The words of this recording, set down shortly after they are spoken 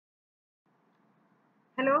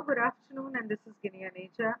Hello, good afternoon, and this is Ginni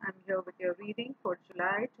Aneja. I'm here with your reading for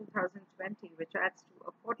July 2020, which adds to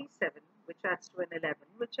a 47, which adds to an 11,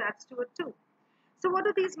 which adds to a 2. So, what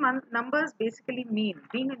do these numbers basically mean?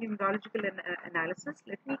 Being a numerological analysis,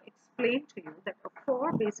 let me explain to you that a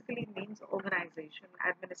 4 basically means organization,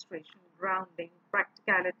 administration, grounding,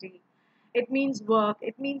 practicality. It means work.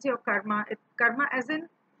 It means your karma. Karma as in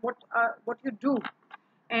what you do,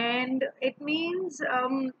 and it means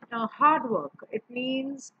hard work. It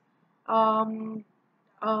means um,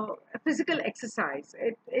 physical exercise.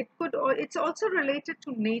 It's also related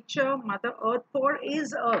to nature, Mother Earth. 4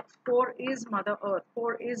 is Earth. 4 is Mother Earth.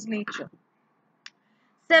 4 is nature.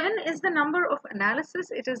 7 is the number of analysis.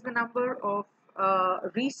 It is the number of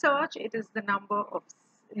research. It is the number of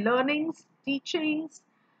learnings, teachings,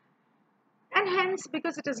 and hence,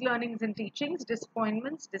 because it is learnings and teachings,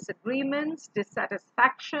 disappointments, disagreements,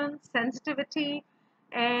 dissatisfaction, sensitivity,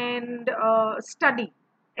 and study,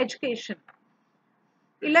 education.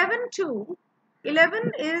 11 2.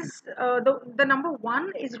 11 is the number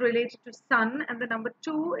 1 is related to sun, and the number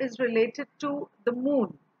 2 is related to the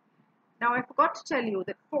moon. Now, I forgot to tell you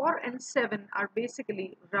that 4 and 7 are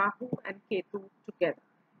basically Rahu and Ketu together.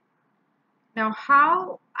 Now,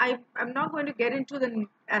 how I'm not going to get into the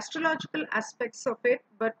astrological aspects of it,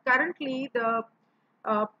 but currently the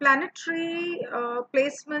planetary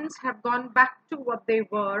placements have gone back to what they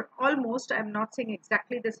were almost. I'm not saying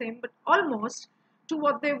exactly the same, but almost to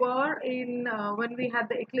what they were in when we had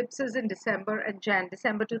the eclipses in December and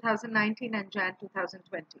December 2019 and Jan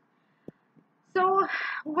 2020. So,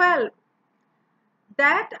 well,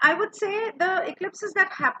 that I would say the eclipses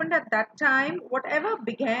that happened at that time, whatever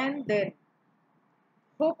began then,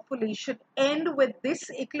 hopefully should end with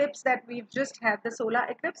this eclipse that we've just had, the solar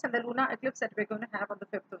eclipse and the lunar eclipse that we're going to have on the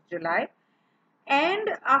 5th of July. And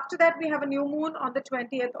after that, we have a new moon on the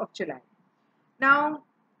 20th of July. Now,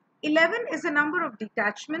 11 is the number of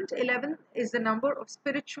detachment. 11 is the number of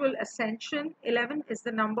spiritual ascension. 11 is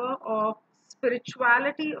the number of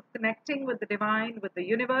spirituality, of connecting with the divine, with the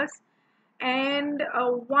universe. And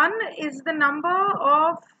 1 is the number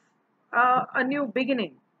of a new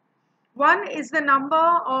beginning. 1 is the number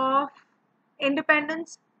of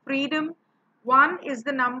independence, freedom. 1 is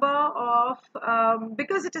the number of,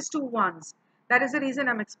 because it is 2 ones, that is the reason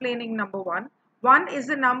I'm explaining number 1. 1 is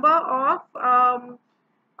the number of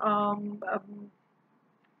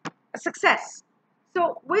success.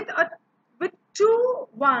 So with 2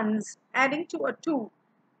 ones adding to a 2,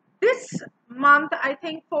 this month I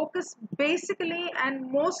think focus basically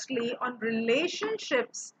and mostly on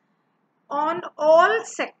relationships, on all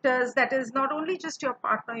sectors. That is not only just your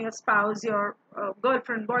partner, your spouse, your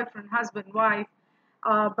girlfriend, boyfriend, husband, wife,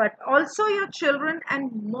 but also your children, and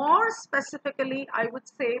more specifically, I would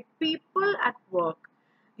say people at work,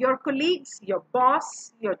 your colleagues, your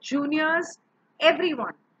boss, your juniors,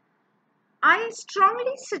 everyone. I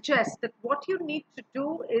strongly suggest that what you need to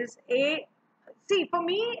do is see, for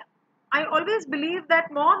me, I always believe that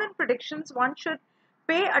more than predictions, one should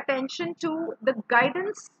pay attention to the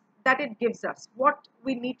guidance that it gives us, what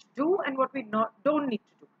we need to do and what we don't need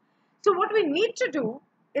to do. So what we need to do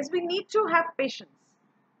is we need to have patience.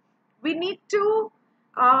 We need to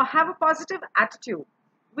have a positive attitude.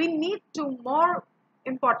 We need to, more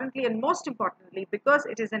importantly and most importantly, because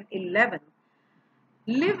it is an 11,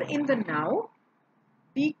 live in the now,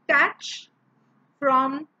 detach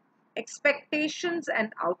from expectations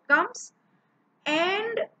and outcomes,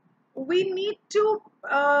 and we need to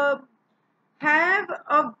have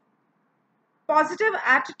a positive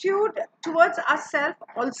attitude towards ourselves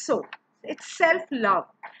also. It's self-love,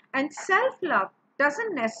 and self-love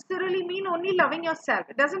doesn't necessarily mean only loving yourself.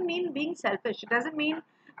 It doesn't mean being selfish. It doesn't mean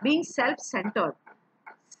being self-centered.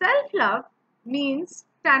 Self-love means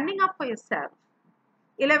standing up for yourself.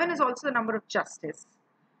 11 is also the number of justice.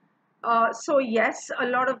 So yes, a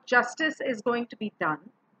lot of justice is going to be done.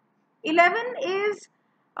 11 is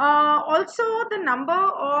also the number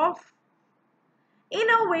of, in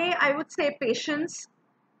a way, I would say patience,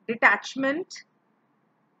 detachment.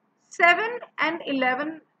 7 and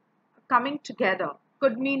 11 coming together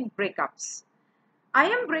could mean breakups. I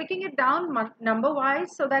am breaking it down number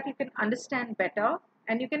wise so that you can understand better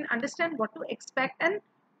and you can understand what to expect and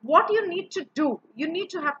what you need to do. You need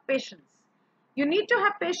to have patience. You need to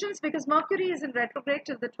have patience because Mercury is in retrograde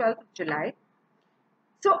till the 12th of July.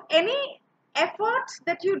 So any effort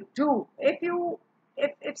that you do,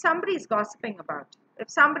 if somebody is gossiping about you, if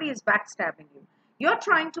somebody is backstabbing you, you're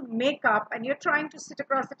trying to make up and you're trying to sit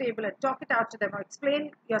across the table and talk it out to them or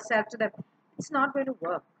explain yourself to them, it's not going to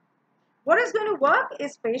work. What is going to work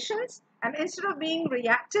is patience, and instead of being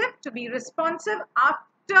reactive, to be responsive after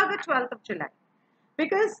the 12th of July.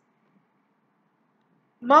 because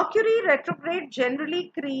Mercury retrograde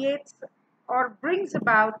generally creates or brings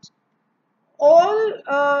about all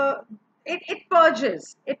it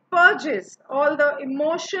purges all the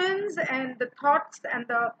emotions and the thoughts and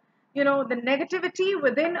the negativity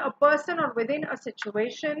within a person or within a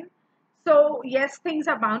situation. So yes, things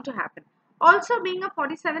are bound to happen. Also, being a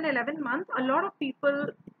 4711 month, a lot of people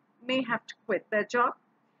may have to quit their job,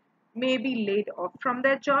 may be laid off from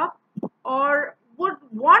their job, or would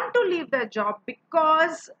want to leave their job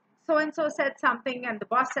because so and so said something, and the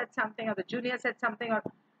boss said something, or the junior said something, or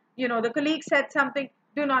the colleague said something.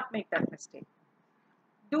 Do not make that mistake.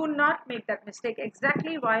 Do not make that mistake.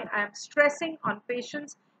 Exactly why I am stressing on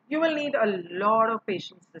patience. You will need a lot of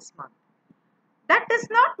patience this month. That does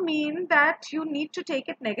not mean that you need to take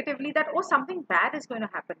it negatively, that oh, something bad is going to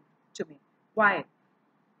happen to me. Why?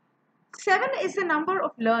 7 is the number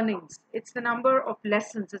of learnings, it's the number of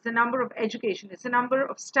lessons, it's the number of education, it's the number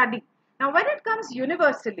of study. Now, when it comes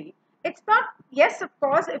universally, it's not, yes, of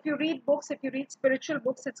course, if you read books, if you read spiritual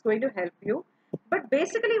books, it's going to help you. But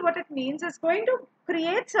basically, what it means is going to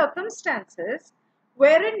create circumstances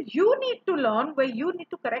wherein you need to learn, where you need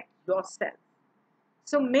to correct yourself.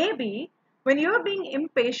 So maybe when you're being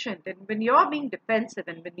impatient and when you're being defensive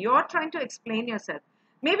and when you're trying to explain yourself,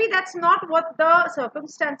 maybe that's not what the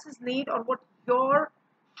circumstances need or what your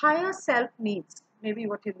higher self needs. Maybe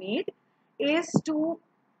what you need is to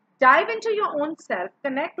dive into your own self,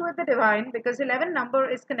 connect with the divine, because 11 number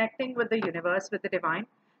is connecting with the universe, with the divine.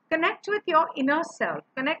 Connect with your inner self,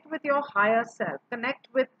 connect with your higher self, connect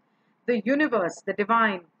with the universe, the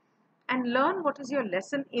divine, and learn what is your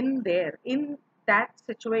lesson in there, in that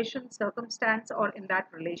situation, circumstance, or in that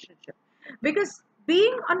relationship. Because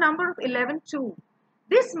being a number of 11 too,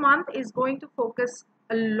 this month is going to focus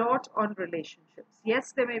a lot on relationships.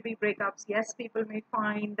 Yes, there may be breakups. Yes, people may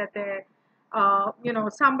find that they're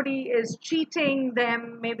somebody is cheating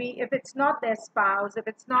them. Maybe if it's not their spouse, if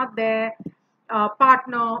it's not their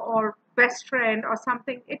partner or best friend or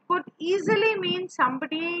something, it could easily mean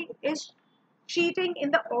somebody is cheating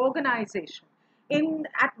in the organization, in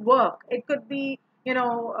at work. It could be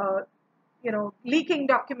leaking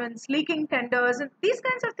documents, leaking tenders, and these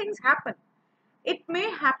kinds of things happen. It may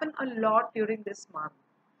happen a lot during this month.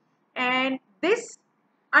 And this,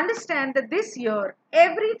 understand that this year,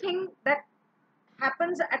 everything that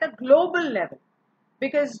happens at a global level,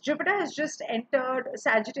 because Jupiter has just entered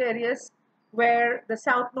Sagittarius, where the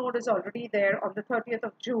South Node is already there on the 30th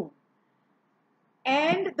of June.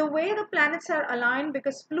 And the way the planets are aligned,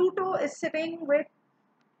 because Pluto is sitting with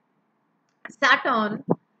Saturn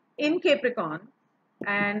in Capricorn,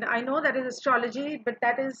 and I know that is astrology, but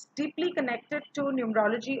that is deeply connected to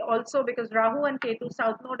numerology also, because Rahu and Ketu,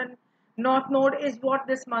 South Node and North Node, is what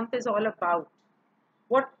this month is all about.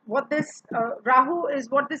 What this Rahu is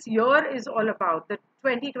what this year is all about, the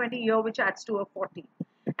 2020 year, which adds to a 40,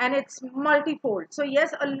 and it's multifold. So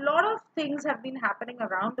yes, a lot of things have been happening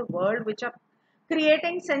around the world which are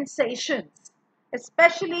creating sensations,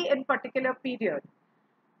 especially in particular period.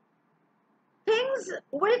 Things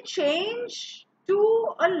will change to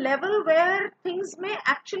a level where things may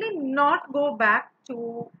actually not go back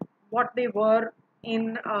to what they were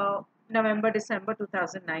in November, December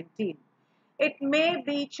 2019. It may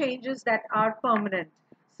be changes that are permanent.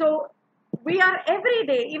 So we are every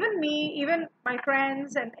day, even me, even my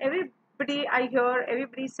friends, and everybody I hear,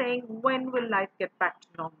 everybody saying, when will life get back to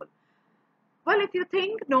normal? Well, if you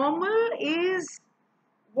think normal is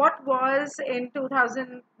what was in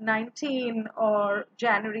 2019 or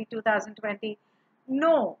January 2020,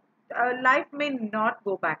 no, life may not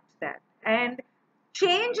go back to that. And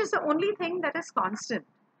change is the only thing that is constant.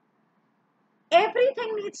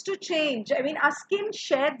 Everything needs to change. I mean, our skin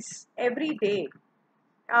sheds every day.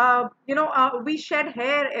 We shed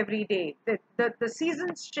hair every day. The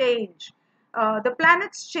seasons change. The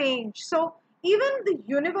planets change. So even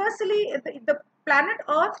the planet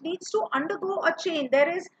Earth needs to undergo a change. There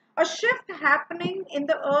is a shift happening in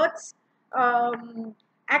the Earth's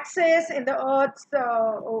axis, in the Earth's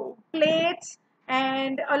plates,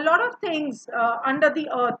 and a lot of things under the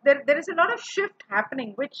Earth. There is a lot of shift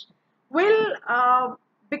happening, which will,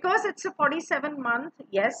 because it's a 47 month,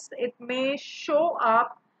 yes, it may show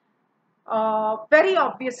up very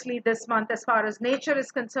obviously this month as far as nature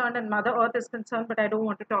is concerned and Mother Earth is concerned, but I don't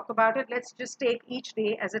want to talk about it. Let's just take each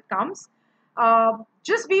day as it comes.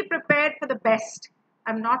 Just be prepared for the best.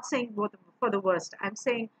 I'm not saying for the worst. I'm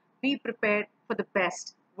saying be prepared for the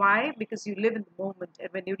best. Why? Because you live in the moment. And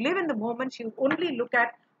when you live in the moment, you only look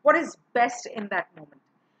at what is best in that moment.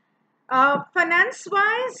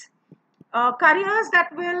 Finance-wise, careers that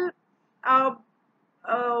will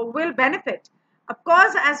benefit. Of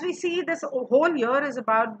course, as we see, this whole year is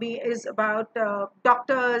about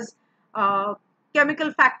doctors, uh,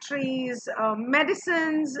 chemical factories,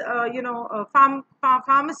 medicines,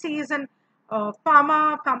 pharmacies and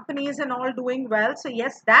pharma companies and all doing well. So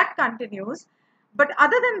yes, that continues. But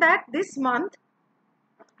other than that, this month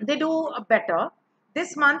they do better.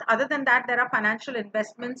 This month, other than that, there are financial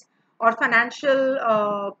investments or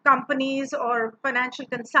financial companies or financial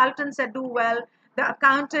consultants that do well, the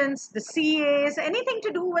accountants, the CAs, anything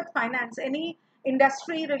to do with finance, any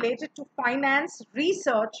industry related to finance,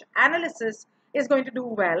 research, analysis is going to do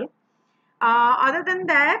well. Other than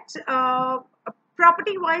that,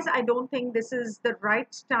 property wise, I don't think this is the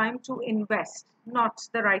right time to invest. Not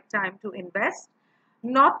the right time to invest.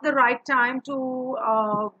 Not the right time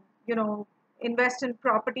to, invest in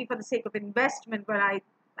property for the sake of investment. But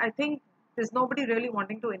I think there's nobody really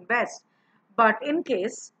wanting to invest. But in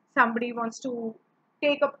case somebody wants to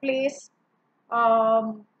take a place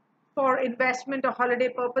um, for investment or holiday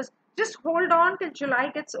purpose, just hold on till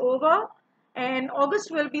July gets over, and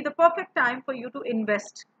August will be the perfect time for you to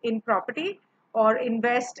invest in property or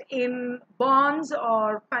invest in bonds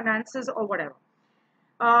or finances or whatever.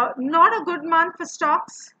 Not a good month for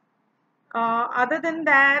stocks. Other than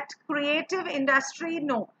that, creative industry,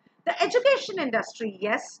 no. The education industry,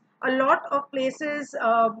 yes. A lot of places,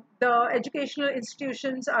 the educational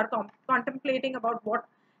institutions are contemplating about what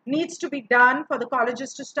needs to be done for the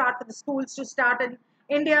colleges to start, for the schools to start. In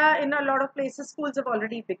India, in a lot of places, schools have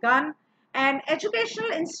already begun. And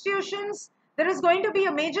educational institutions, there is going to be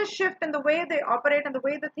a major shift in the way they operate and the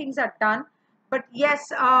way the things are done. But yes,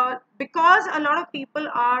 because a lot of people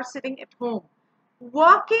are sitting at home,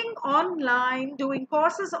 working online, doing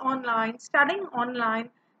courses online, studying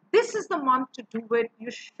online, this is the month to do it.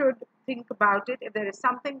 You should think about it. If there is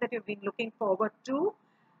something that you've been looking forward to,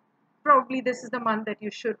 probably this is the month that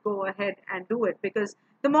you should go ahead and do it, because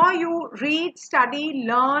the more you read, study,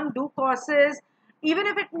 learn, do courses, even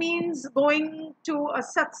if it means going to a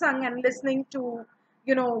satsang and listening to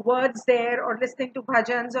words there, or listening to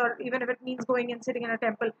bhajans, or even if it means going and sitting in a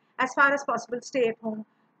temple, as far as possible stay at home.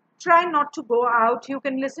 Try not to go out. You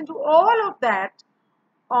can listen to all of that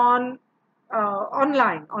on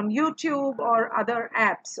online on YouTube or other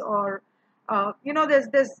apps, or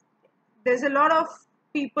there's a lot of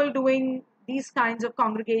people doing these kinds of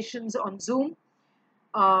congregations on Zoom.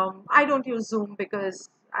 I don't use Zoom because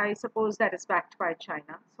I suppose that is backed by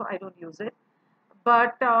China, so I don't use it.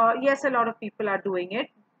 But yes, a lot of people are doing it.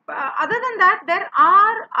 Other than that, there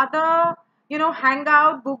are other,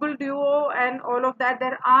 Hangout, Google Duo, and all of that.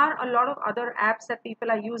 There are a lot of other apps that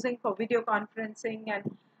people are using for video conferencing.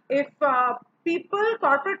 And if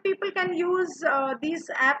corporate people can use these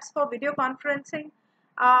apps for video conferencing,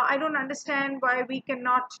 I don't understand why we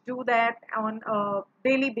cannot do that on a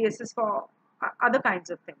daily basis for other kinds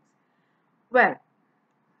of things. Well,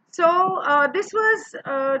 so this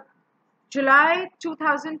was July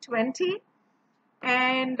 2020.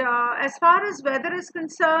 And as far as weather is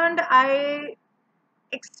concerned, I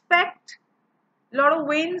expect a lot of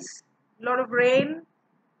winds, a lot of rain,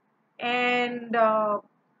 and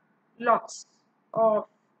lots of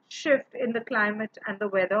shift in the climate and the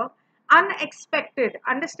weather. Unexpected.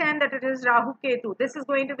 Understand that it is Rahu Ketu. This is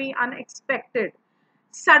going to be unexpected.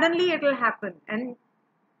 Suddenly it will happen. And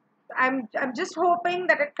I'm just hoping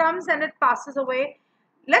that it comes and it passes away.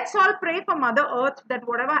 Let's all pray for Mother Earth, that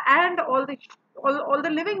whatever, and all the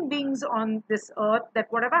living beings on this earth,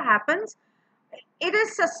 that whatever happens, it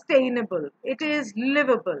is sustainable, it is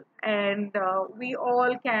livable, and we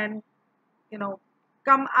all can,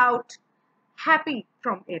 come out happy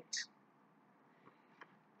from it.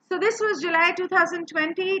 So this was July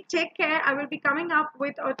 2020. Take care. I will be coming up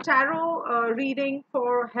with a tarot reading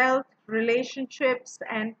for health, relationships,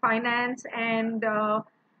 and finance. And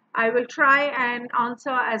I will try and answer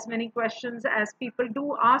as many questions as people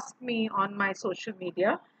do ask me on my social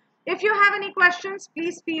media. If you have any questions,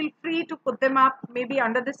 please feel free to put them up, maybe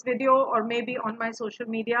under this video or maybe on my social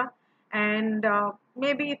media. And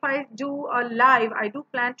maybe if I do a live, I do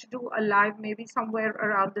plan to do a live maybe somewhere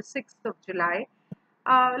around the 6th of July.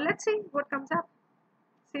 Let's see what comes up.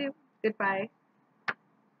 See you. Goodbye.